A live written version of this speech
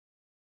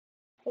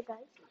Hey guys,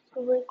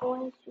 so we're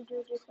going to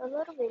do just a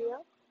little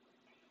video.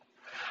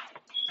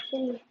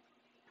 So,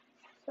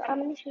 so I'm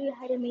going to show you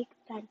how to make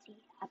fancy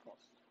apples.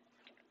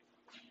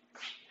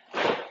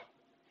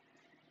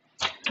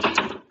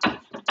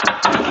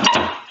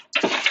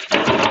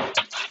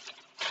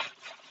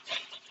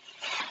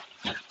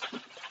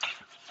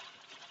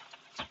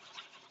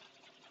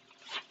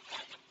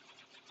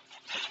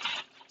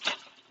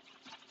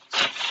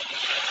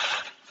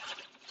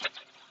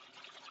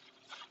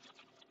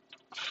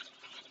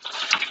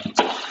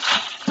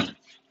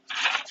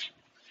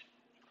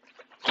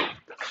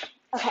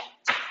 Okay,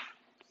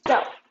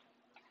 so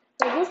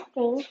for this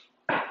thing,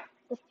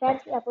 the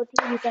fancy apple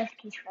thing, you guys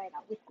can try it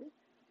out with me.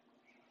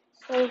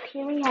 So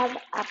here we have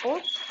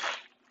apples.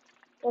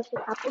 There's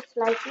some apple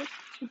slices,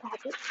 2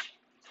 packets.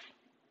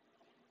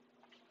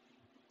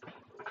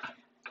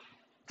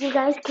 You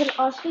guys can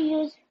also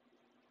use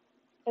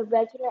a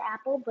regular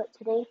apple, but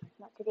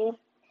not today,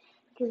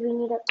 because we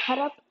need to cut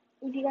up.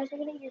 If you guys are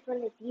going to use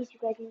one of these, you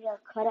guys need to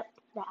cut up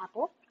the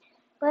apple.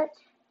 But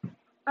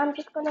I'm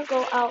just going to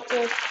go out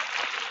with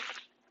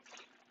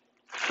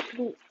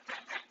these.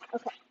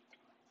 Okay,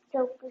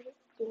 so for this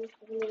thing,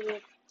 we need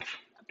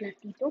a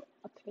platito,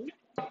 a plate.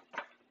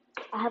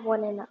 I have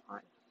one in the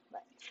on,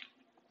 but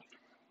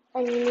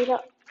and you need to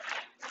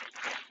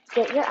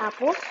get your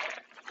apples.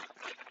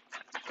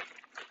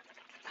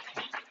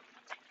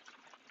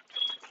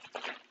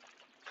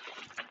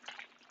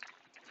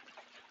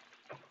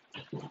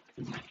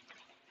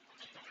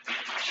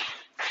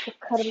 To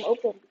cut them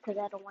open because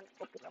I don't want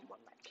to open them with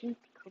my teeth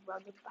because I'll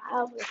get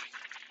violent.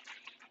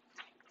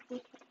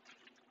 Okay.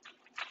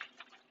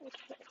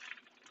 Okay.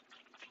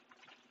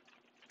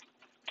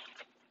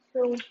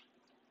 So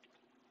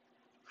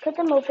cut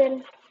them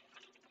open,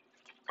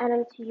 add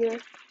them to your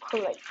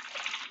plate.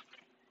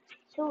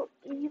 So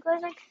if you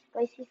guys like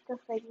spicy stuff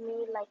like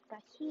me, like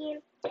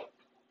tahini,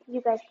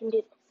 you guys can do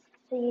this.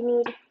 So you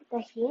need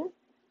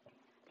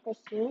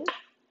tahini,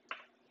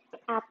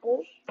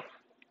 apples,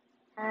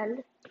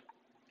 and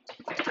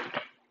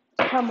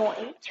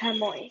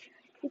chamoy.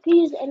 You can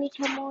use any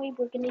chamoy.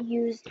 We're gonna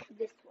use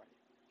this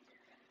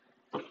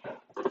one.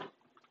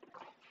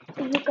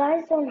 If you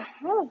guys don't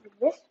have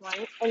this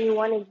one and you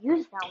want to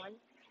use that one,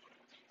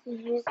 so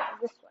use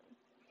this one.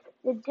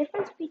 The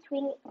difference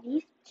between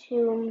these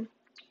two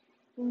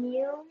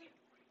new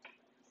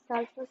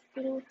salsa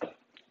things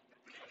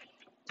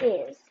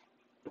is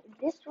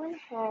this one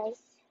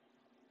has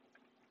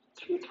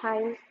 2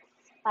 times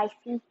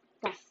spicy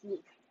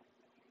tahi.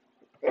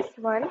 This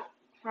one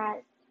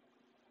has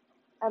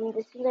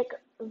this is like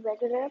a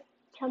regular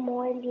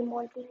chamoy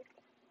limon thing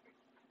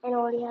and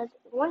only has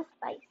 1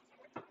 spice.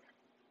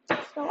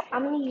 So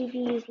I'm gonna be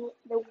using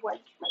the 1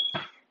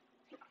 spice.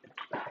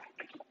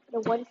 The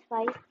 1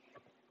 spice.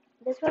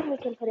 This one we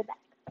can put it back.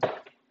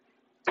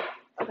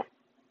 Okay.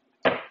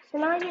 So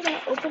now you're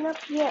gonna open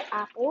up your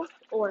apples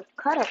or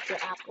cut up your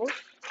apples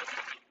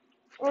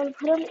and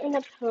put them in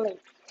a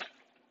plate.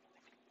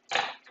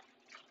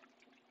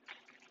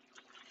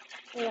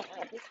 We're gonna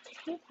add this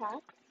 2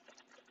 packs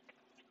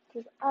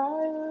because I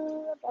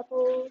love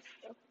apples.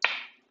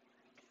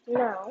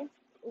 Now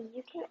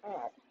you can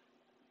add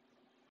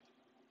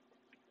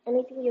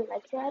anything you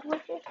like to add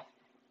with it.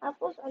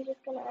 Apples, I'm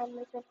just gonna add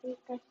my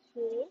paprika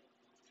here.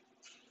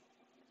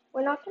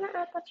 We're not gonna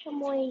add the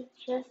chamoy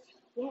just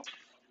yet.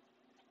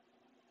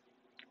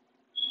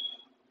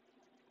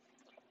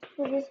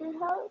 So this is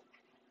how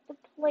the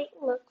plate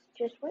looks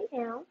just right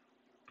now.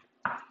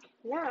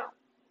 Now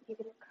you're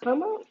gonna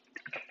come up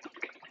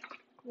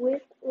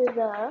with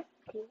the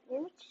let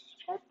me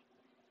check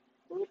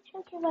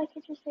if I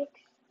can just like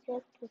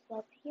set this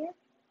up here.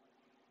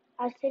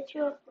 I set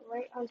you up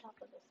right on top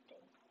of this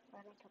thing,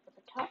 right on top of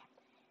the top,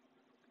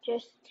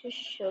 just to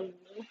show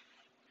you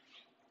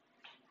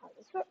how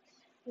this works.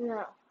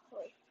 Now,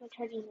 wait, my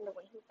charger's in the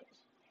way. Who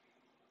cares?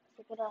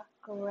 So you're gonna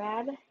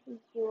grab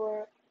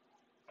your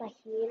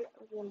tahini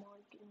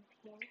limon thing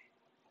here,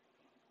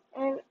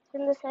 and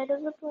from the side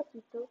of the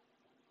platito,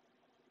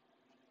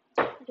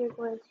 you're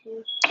going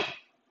to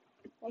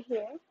right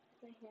here,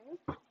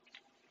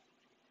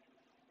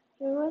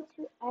 you're going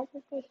to add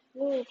the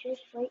tahini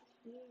just right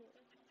here,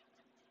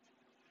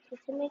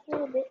 just to make it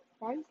a bit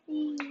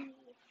fancy.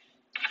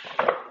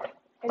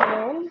 And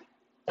then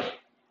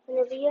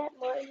whenever you add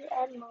more,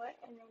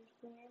 and then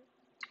here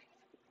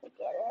you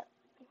get it.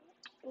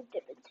 You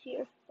dip into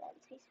your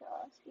fancy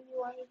sauce. If you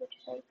want, you could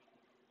just like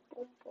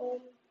boom,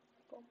 boom,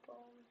 boom,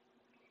 boom,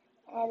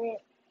 add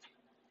it.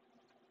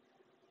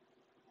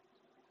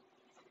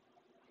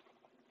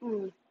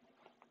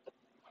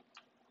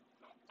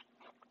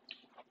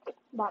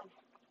 But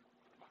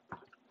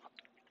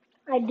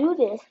I do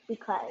this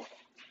because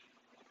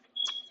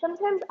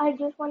sometimes I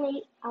just want to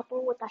eat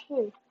apple with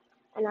tahini,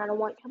 and I don't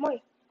want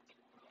chamoy.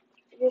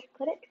 Just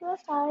put it to the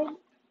side,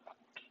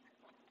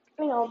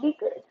 and it'll be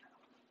good.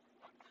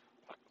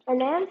 And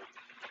then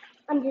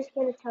I'm just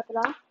gonna top it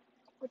off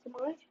with some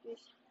orange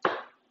juice.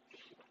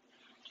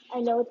 I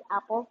know it's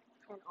apple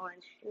and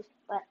orange juice,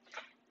 but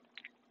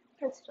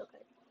it's still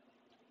good.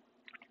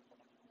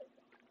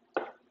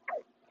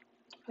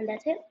 And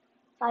that's it.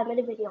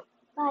 5-minute video.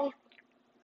 Bye.